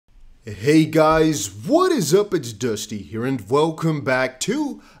Hey guys, what is up? It's Dusty here and welcome back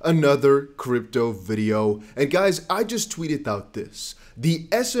to another crypto video. And guys, I just tweeted out this. The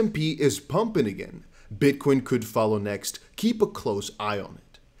S&P is pumping again. Bitcoin could follow next. Keep a close eye on it.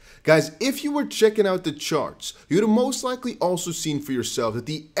 Guys, if you were checking out the charts, you'd have most likely also seen for yourself that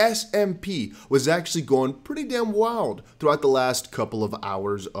the S&P was actually going pretty damn wild throughout the last couple of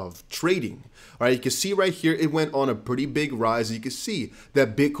hours of trading. All right, you can see right here, it went on a pretty big rise. You can see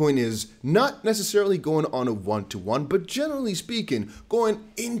that Bitcoin is not necessarily going on a one-to-one, but generally speaking,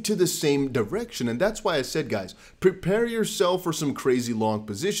 going into the same direction. And that's why I said, guys, prepare yourself for some crazy long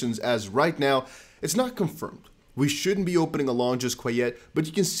positions, as right now, it's not confirmed. We shouldn't be opening a long just quite yet, but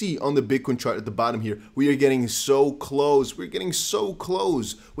you can see on the Bitcoin chart at the bottom here, we are getting so close. We're getting so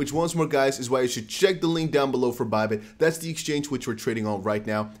close, which once more, guys, is why you should check the link down below for Bybit. That's the exchange which we're trading on right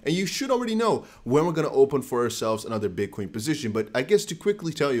now. And you should already know when we're going to open for ourselves another Bitcoin position. But I guess to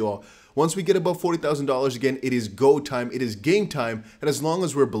quickly tell you all, once we get above $40,000 again, it is go time, it is game time. And as long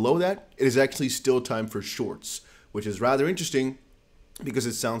as we're below that, it is actually still time for shorts, which is rather interesting, because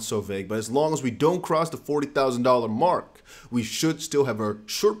it sounds so vague. But as long as we don't cross the $40,000 mark, we should still have our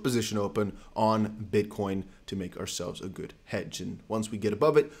short position open on Bitcoin to make ourselves a good hedge. And once we get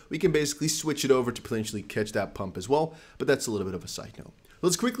above it, we can basically switch it over to potentially catch that pump as well. But that's a little bit of a side note.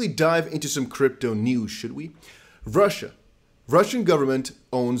 Let's quickly dive into some crypto news, should we? Russian government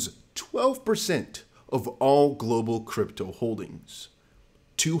owns 12% of all global crypto holdings,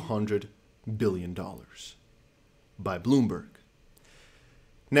 $200 billion by Bloomberg.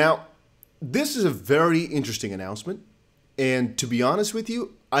 Now, this is a very interesting announcement, and to be honest with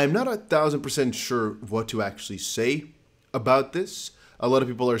you, I'm not 1,000% sure what to actually say about this. A lot of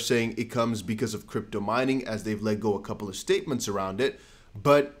people are saying it comes because of crypto mining, as they've let go a couple of statements around it,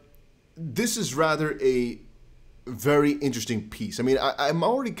 but this is rather a very interesting piece. I mean, I'm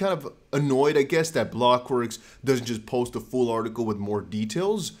already kind of annoyed, I guess, that Blockworks doesn't just post a full article with more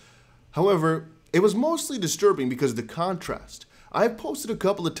details. However, it was mostly disturbing because of the contrast. I've posted a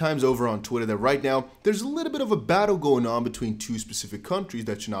couple of times over on Twitter that right now there's a little bit of a battle going on between two specific countries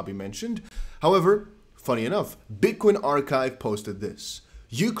that should not be mentioned. However, funny enough, Bitcoin Archive posted this.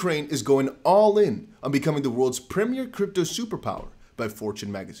 Ukraine is going all in on becoming the world's premier crypto superpower by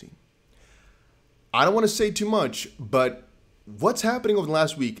Fortune magazine. I don't want to say too much, but what's happening over the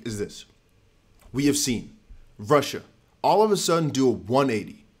last week is this. We have seen Russia all of a sudden do a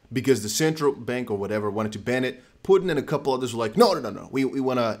 180 because the central bank or whatever wanted to ban it. Putin and a couple others were like, no, we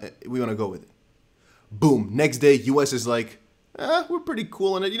wanna go with it. Boom. Next day, US is like, we're pretty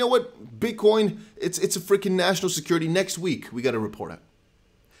cool on it. You know what? Bitcoin, it's a freaking national security. Next week, we got to report out.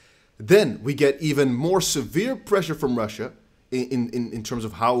 Then we get even more severe pressure from Russia in terms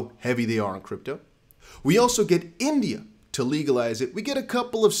of how heavy they are on crypto. We also get India to legalize it. We get a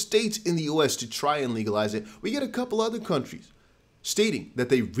couple of states in the US to try and legalize it. We get a couple other countries stating that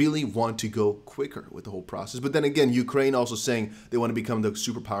they really want to go quicker with the whole process. But then again, Ukraine also saying they want to become the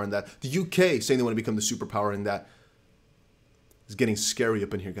superpower in that. The UK saying they want to become the superpower in that. It's getting scary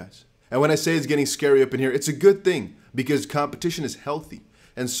up in here, guys. And when I say it's getting scary up in here, it's a good thing because competition is healthy.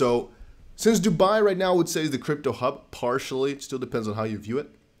 And so since Dubai right now, I would say, is the crypto hub, partially, it still depends on how you view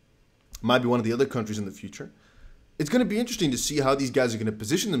it. Might be one of the other countries in the future. It's going to be interesting to see how these guys are going to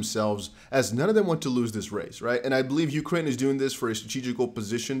position themselves, as none of them want to lose this race, right? And I believe Ukraine is doing this for a strategical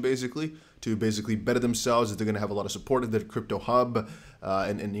position, basically, to basically better themselves, that they're going to have a lot of support of the crypto hub.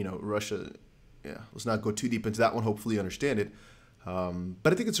 And you know, Russia, yeah, let's not go too deep into that one. Hopefully you understand it.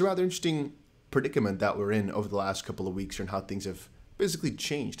 But I think it's a rather interesting predicament that we're in over the last couple of weeks here and how things have basically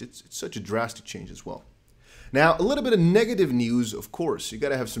changed. It's such a drastic change as well. Now, a little bit of negative news, of course. You got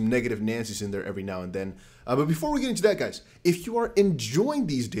to have some negative Nancy's in there every now and then. But before we get into that, guys, if you are enjoying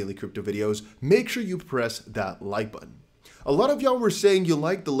these daily crypto videos, make sure you press that like button. A lot of y'all were saying you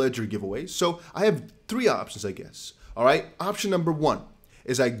like the Ledger giveaway, so I have three options, I guess. All right, option number one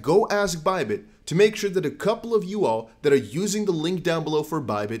is I go ask Bybit to make sure that a couple of you all that are using the link down below for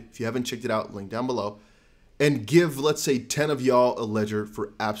Bybit, if you haven't checked it out, link down below, and give, let's say, 10 of y'all a Ledger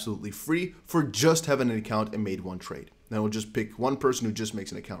for absolutely free for just having an account and made one trade. Now we'll just pick one person who just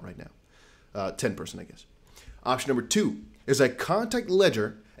makes an account right now. 10 person, I guess. Option number two is I contact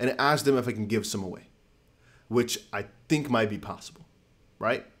Ledger and ask them if I can give some away, which I think might be possible,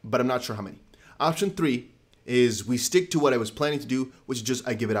 right? But I'm not sure how many. Option three is we stick to what I was planning to do, which is just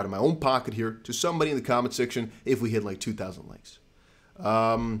I give it out of my own pocket here to somebody in the comment section if we hit like 2,000 likes.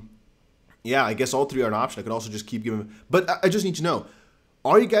 Yeah, I guess all three are an option. I could also just keep giving, but I just need to know,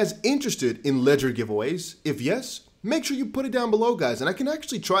 are you guys interested in Ledger giveaways? If yes, make sure you put it down below, guys. And I can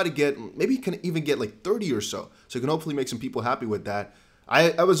actually try to get, maybe you can even get like 30 or so. So you can hopefully make some people happy with that.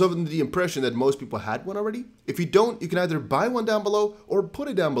 I was under the impression that most people had one already. If you don't, you can either buy one down below or put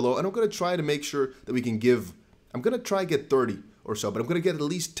it down below. And I'm going to try to make sure that we can give, I'm going to try to get 30 or so, but I'm going to get at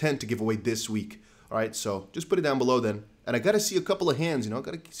least 10 to give away this week. All right, so just put it down below then. And I got to see a couple of hands, you know,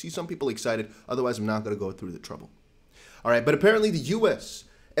 got to see some people excited. Otherwise, I'm not going to go through the trouble. All right, but apparently the US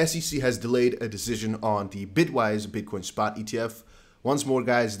SEC has delayed a decision on the Bitwise Bitcoin spot ETF. Once more,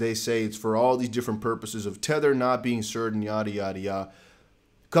 guys, they say it's for all these different purposes of Tether not being certain, yada, yada, yada.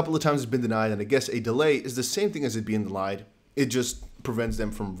 A couple of times it's been denied, and I guess a delay is the same thing as it being denied. It just prevents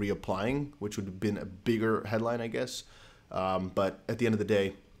them from reapplying, which would have been a bigger headline, I guess. But at the end of the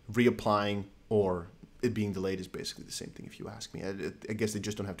day, reapplying or it being delayed is basically the same thing, if you ask me. I guess they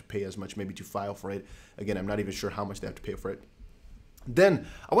just don't have to pay as much maybe to file for it. Again, I'm not even sure how much they have to pay for it. Then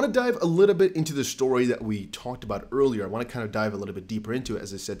I want to dive a little bit into the story that we talked about earlier. I want to kind of dive a little bit deeper into it,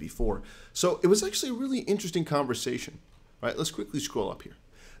 as I said before. So it was actually a really interesting conversation. All right, let's quickly scroll up here.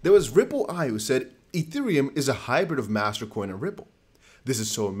 There was Ripple I who said, Ethereum is a hybrid of Mastercoin and Ripple. This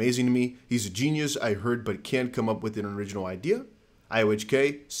is so amazing to me. He's a genius, I heard, but can't come up with an original idea.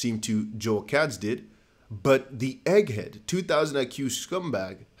 IOHK seemed to Joel Katz did, but the egghead 2000 IQ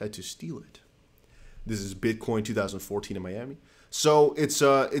scumbag had to steal it. This is Bitcoin 2014 in Miami. So it's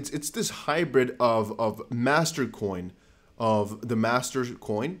this hybrid of Mastercoin, of the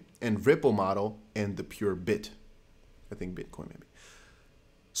Mastercoin and Ripple model and the pure bit. I think Bitcoin maybe.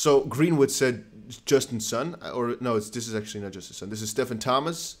 So Greenwood said Justin Sun, or no, this is actually not Justin Sun. This is Stephen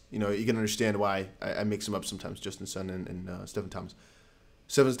Thomas. You know, you can understand why I mix them up sometimes, Justin Sun and Stephen Thomas.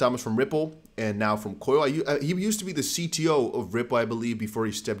 Stephen Thomas from Ripple and now from Coil. He used to be the CTO of Ripple, I believe, before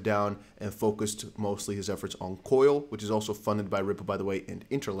he stepped down and focused mostly his efforts on Coil, which is also funded by Ripple, by the way, and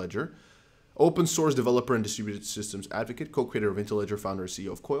Interledger. Open source developer and distributed systems advocate, co-creator of Interledger, founder and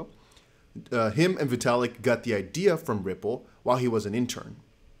CEO of Coil. Him and Vitalik got the idea from Ripple while he was an intern.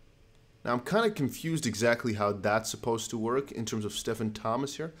 Now, I'm kind of confused exactly how that's supposed to work in terms of Stephen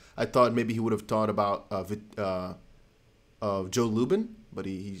Thomas here. I thought maybe he would have thought about Joe Lubin, but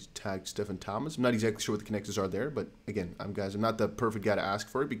he's tagged Stephen Thomas. I'm not exactly sure what the connections are there, but again, I'm not the perfect guy to ask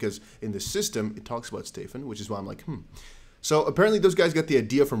for it because in the system, it talks about Stephen, which is why I'm like, So apparently those guys got the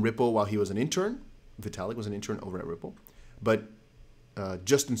idea from Ripple while he was an intern. Vitalik was an intern over at Ripple. But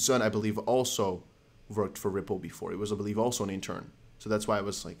Justin Sun, I believe, also worked for Ripple before. He was, I believe, also an intern. So that's why I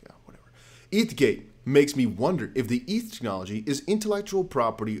was like, oh, whatever. ETHgate makes me wonder if the ETH technology is intellectual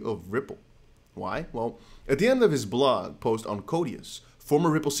property of Ripple. Why? Well, at the end of his blog post on Codius, former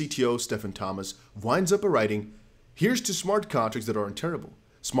Ripple CTO Stephen Thomas winds up by writing, "Here's to smart contracts that aren't terrible.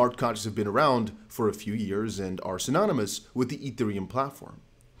 Smart contracts have been around for a few years and are synonymous with the Ethereum platform."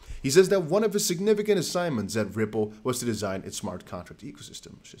 He says that one of his significant assignments at Ripple was to design its smart contract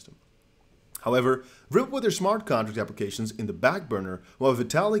ecosystem. However, Ripple put their smart contract applications in the back burner while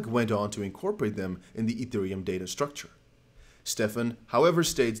Vitalik went on to incorporate them in the Ethereum data structure. Stefan, however,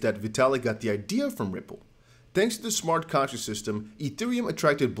 states that Vitalik got the idea from Ripple. Thanks to the smart contract system, Ethereum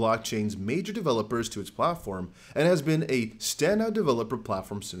attracted blockchain's major developers to its platform and has been a standout developer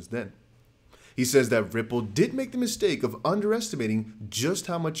platform since then. He says that Ripple did make the mistake of underestimating just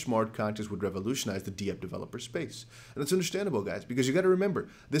how much smart contracts would revolutionize the DApp developer space. And that's understandable, guys, because you got to remember,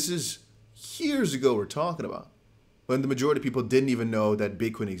 this is years ago we're talking about, when the majority of people didn't even know that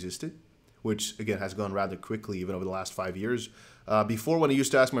Bitcoin existed, which again has gone rather quickly even over the last 5 years. Before, when I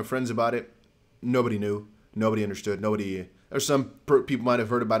used to ask my friends about it, nobody knew, nobody understood, or some people might have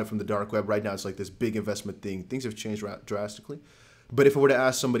heard about it from the dark web. Right now it's like this big investment thing. Things have changed drastically. But if I were to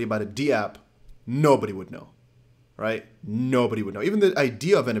ask somebody about a DApp, nobody would know, right? Nobody would know. Even the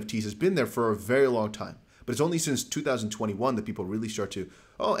idea of NFTs has been there for a very long time. But it's only since 2021 that people really start to,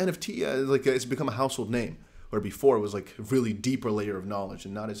 oh, NFT, like it's become a household name. Where before it was like a really deeper layer of knowledge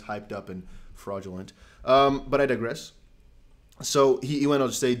and not as hyped up and fraudulent. But I digress. So he went on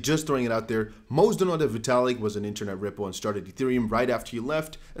to say, just throwing it out there, most don't know that Vitalik was an intern at Ripple and started Ethereum right after he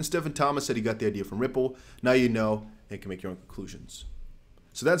left, and Stephen Thomas said he got the idea from Ripple. Now you know and can make your own conclusions.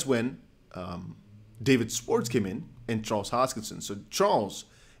 So that's when David Schwartz came in and Charles Hoskinson. So Charles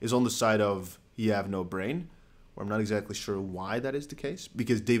is on the side of you have no brain, or I'm not exactly sure why that is the case,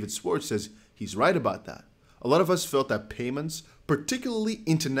 because David Schwartz says he's right about that. A lot of us felt that payments, particularly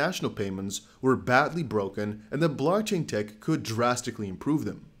international payments, were badly broken and that blockchain tech could drastically improve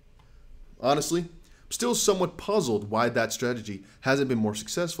them. Honestly, I'm still somewhat puzzled why that strategy hasn't been more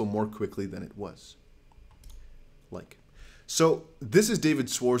successful more quickly than it was. So this is David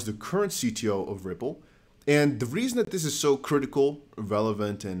Schwartz, the current CTO of Ripple, and the reason that this is so critical,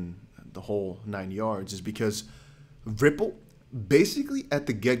 relevant, and the whole 9 yards is because Ripple, basically at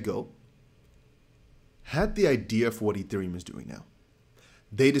the get-go, had the idea for what Ethereum is doing now.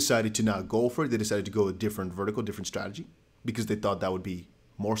 they decided to not go for it. They decided to go a different vertical, different strategy, because they thought that would be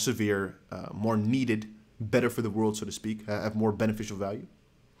more severe, more needed, better for the world, so to speak, have more beneficial value.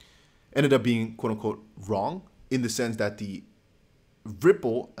 Ended up being, quote unquote, wrong in the sense that the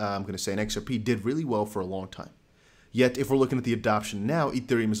Ripple, I'm going to say, an XRP did really well for a long time. Yet, if we're looking at the adoption now,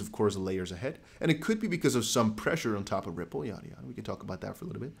 Ethereum is, of course, layers ahead. And it could be because of some pressure on top of Ripple, yada, yada. We can talk about that for a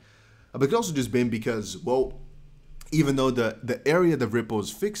little bit. But it could also just been because, well, even though the area that Ripple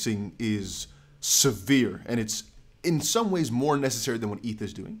is fixing is severe, and it's in some ways more necessary than what ETH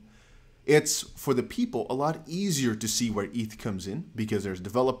is doing, it's, for the people, a lot easier to see where ETH comes in because there's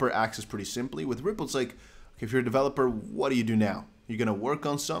developer access pretty simply. With Ripple, it's like, okay, if you're a developer, what do you do now? You're going to work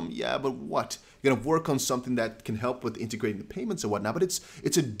on some? Yeah, but what? You're going to work on something that can help with integrating the payments and whatnot, but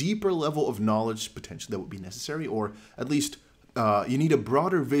it's a deeper level of knowledge potentially that would be necessary, or at least you need a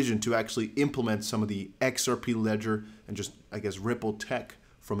broader vision to actually implement some of the XRP ledger and just, I guess, Ripple tech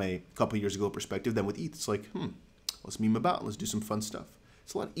from a couple years ago perspective than with ETH. It's like, let's meme about, let's do some fun stuff.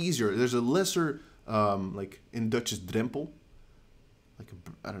 It's a lot easier. There's a lesser, like in Dutch is drempel, like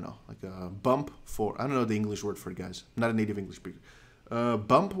I don't know, like a bump for, I don't know the English word for it, guys. I'm not a native English speaker.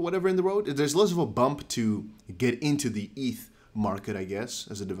 Bump, whatever in the road. There's less of a bump to get into the ETH market, I guess,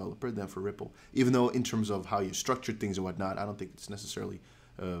 as a developer than for Ripple. Even though in terms of how you structure things and whatnot, I don't think it's necessarily,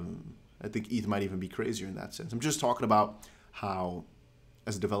 I think ETH might even be crazier in that sense. I'm just talking about how,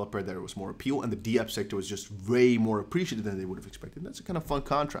 as a developer, there was more appeal, and the DApp sector was just way more appreciated than they would have expected. That's a kind of fun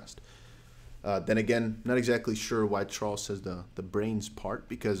contrast. Then again, not exactly sure why Charles says the brains part,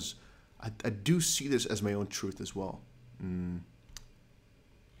 because I do see this as my own truth as well.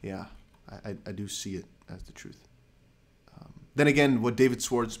 Yeah, I do see it as the truth. Then again, what David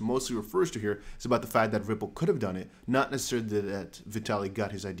Swartz mostly refers to here is about the fact that Ripple could have done it, not necessarily that Vitalik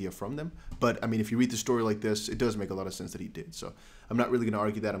got his idea from them. But, I mean, if you read the story like this, it does make a lot of sense that he did. So I'm not really going to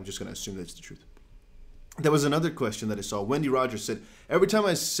argue that. I'm just going to assume that's the truth. There was another question that I saw. Wendy Rogers said, every time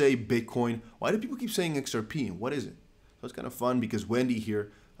I say Bitcoin, why do people keep saying XRP? And what is it? So it's kind of fun because Wendy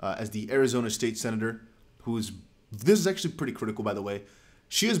here, as the Arizona State Senator, this is actually pretty critical, by the way,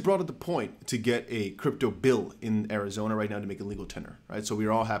 she has brought up the point to get a crypto bill in Arizona right now to make a legal tender, right? So we're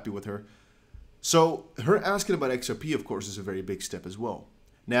all happy with her. So her asking about XRP, of course, is a very big step as well.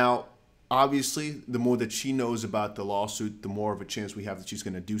 Now, obviously, the more that she knows about the lawsuit, the more of a chance we have that she's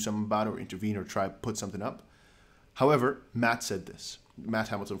going to do something about it or intervene or try to put something up. However, Matt said this. Matt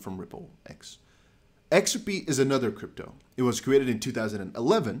Hamilton from Ripple X. XRP is another crypto. It was created in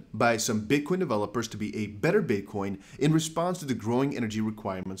 2011 by some Bitcoin developers to be a better Bitcoin in response to the growing energy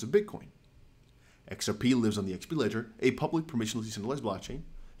requirements of Bitcoin. XRP lives on the XP Ledger, a public permissionless decentralized blockchain, and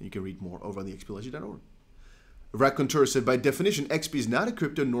you can read more over on the xpledger.org. Raconteur said, by definition, XP is not a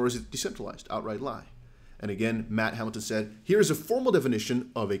crypto, nor is it decentralized. Outright lie. And again, Matt Hamilton said, here is a formal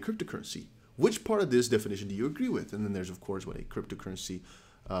definition of a cryptocurrency. Which part of this definition do you agree with? And then there's, of course, what a cryptocurrency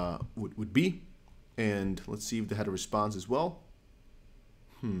would be. And let's see if they had a response as well.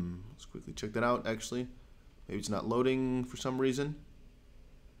 Let's quickly check that out, actually. Maybe it's not loading for some reason.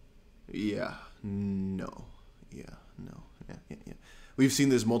 Yeah, no. Yeah, no. Yeah. We've seen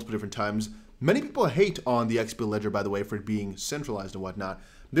this multiple different times. Many people hate on the XP Ledger, by the way, for it being centralized and whatnot.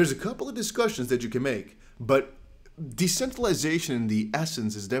 There's a couple of discussions that you can make, but decentralization in the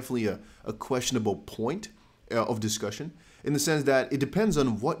essence is definitely a questionable point of discussion, in the sense that it depends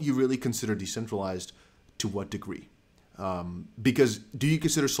on what you really consider decentralized to what degree. Because do you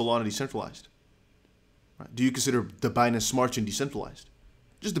consider Solana decentralized? Right? Do you consider the Binance Smart Chain decentralized?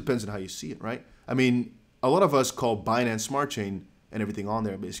 It just depends on how you see it, right? I mean, a lot of us call Binance Smart Chain and everything on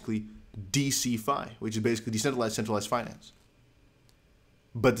there basically DCFi, which is basically decentralized centralized finance.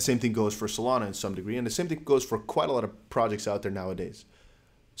 But the same thing goes for Solana in some degree, and the same thing goes for quite a lot of projects out there nowadays.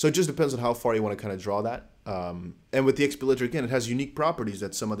 So it just depends on how far you want to kind of draw that. And with the XP Ledger, again, it has unique properties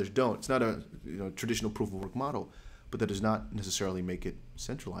that some others don't. It's not a traditional proof of work model, but that does not necessarily make it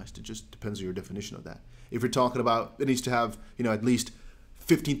centralized. It just depends on your definition of that. If you're talking about it needs to have at least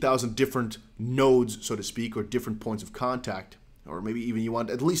 15,000 different nodes, so to speak, or different points of contact, or maybe even you want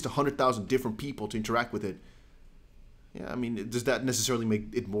at least 100,000 different people to interact with it. Yeah, I mean, does that necessarily make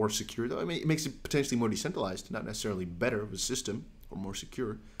it more secure, though? I mean, it makes it potentially more decentralized, not necessarily better of a system or more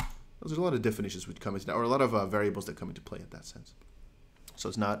secure. There's a lot of definitions which come into that, or a lot of variables that come into play in that sense. So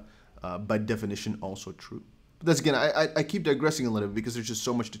it's not, by definition, also true. But that's, again, I keep digressing a little bit because there's just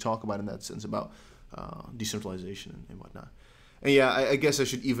so much to talk about in that sense about decentralization and whatnot. And yeah, I guess I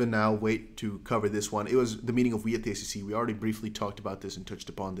should even now wait to cover this one. It was the meeting of we at the SEC. We already briefly talked about this and touched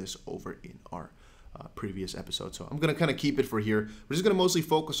upon this over in our previous episode. So I'm going to kind of keep it for here. We're just going to mostly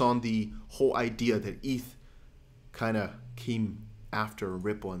focus on the whole idea that ETH kind of came after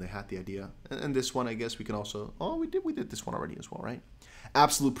Ripple, and they had the idea. And this one, I guess we can also, oh, we did this one already as well, right?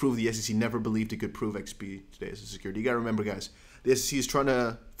 Absolute proof. The SEC never believed it could prove XP today as a security. You gotta remember, guys, the SEC is trying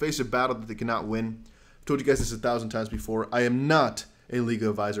to face a battle that they cannot win. I've told you guys this 1,000 times before. I am not a legal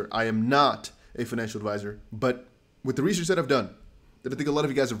advisor. I am not a financial advisor. But with the research that I've done, that I think a lot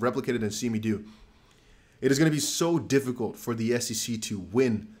of you guys have replicated and seen me do, it is going to be so difficult for the SEC to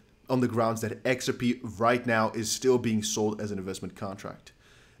win on the grounds that XRP right now is still being sold as an investment contract.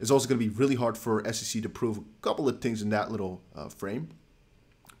 It's also going to be really hard for SEC to prove a couple of things in that little frame.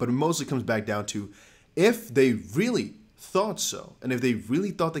 But it mostly comes back down to if they really thought so, and if they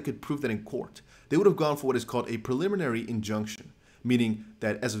really thought they could prove that in court, they would have gone for what is called a preliminary injunction, meaning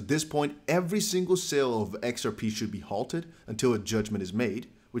that as of this point, every single sale of XRP should be halted until a judgment is made,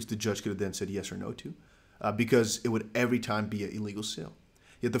 which the judge could have then said yes or no to. Because it would every time be an illegal sale.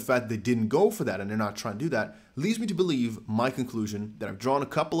 Yet the fact that they didn't go for that and they're not trying to do that leads me to believe my conclusion that I've drawn a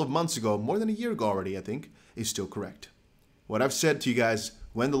couple of months ago, more than a year ago already, I think, is still correct. What I've said to you guys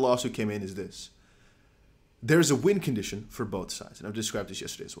when the lawsuit came in is this. There's a win condition for both sides, and I've described this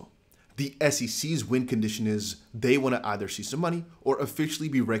yesterday as well. The SEC's win condition is they want to either see some money or officially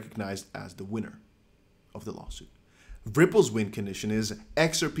be recognized as the winner of the lawsuit. Ripple's win condition is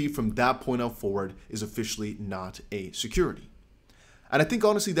XRP from that point on forward is officially not a security. And I think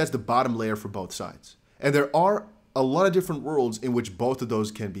honestly that's the bottom layer for both sides. And there are a lot of different worlds in which both of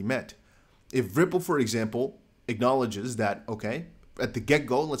those can be met. If Ripple, for example, acknowledges that, okay, at the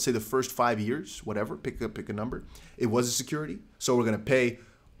get-go, let's say the first 5 years, whatever, pick a number, it was a security, so we're going to pay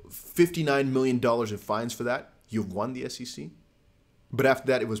 $59 million in fines for that, you've won the SEC. But after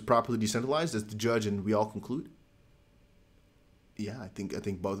that, it was properly decentralized, as the judge and we all conclude. Yeah, I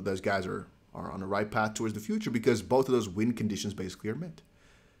think both of those guys are on the right path towards the future because both of those win conditions basically are met.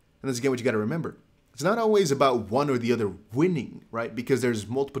 And that's again what you got to remember. It's not always about one or the other winning, right? Because there's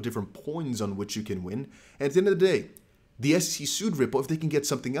multiple different points on which you can win. And at the end of the day, the SEC sued Ripple. If they can get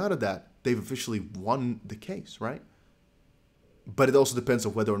something out of that, they've officially won the case, right? But it also depends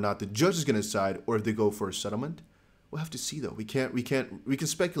on whether or not the judge is going to decide or if they go for a settlement. We'll have to see though. We can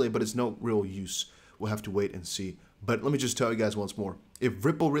speculate, but it's no real use. We'll have to wait and see. But let me just tell you guys once more. If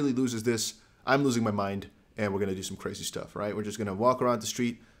Ripple really loses this, I'm losing my mind, and we're going to do some crazy stuff, right? We're just going to walk around the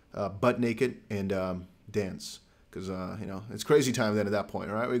street butt naked and dance because, you know, it's crazy time then at that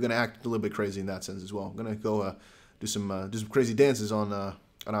point, all right? We're going to act a little bit crazy in that sense as well. We're going to go do some crazy dances on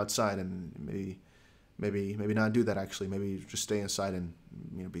outside and maybe not do that, actually. Maybe just stay inside and,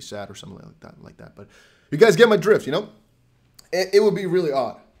 you know, be sad or something like that. But you guys get my drift, you know? It would be really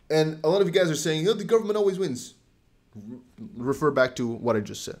odd. And a lot of you guys are saying, you know, the government always wins. Refer back to what I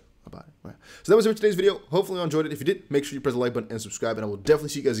just said about it. Right. So that was it for today's video. Hopefully you enjoyed it. If you did, make sure you press the like button and subscribe, and I will definitely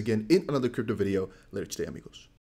see you guys again in another crypto video later today, amigos.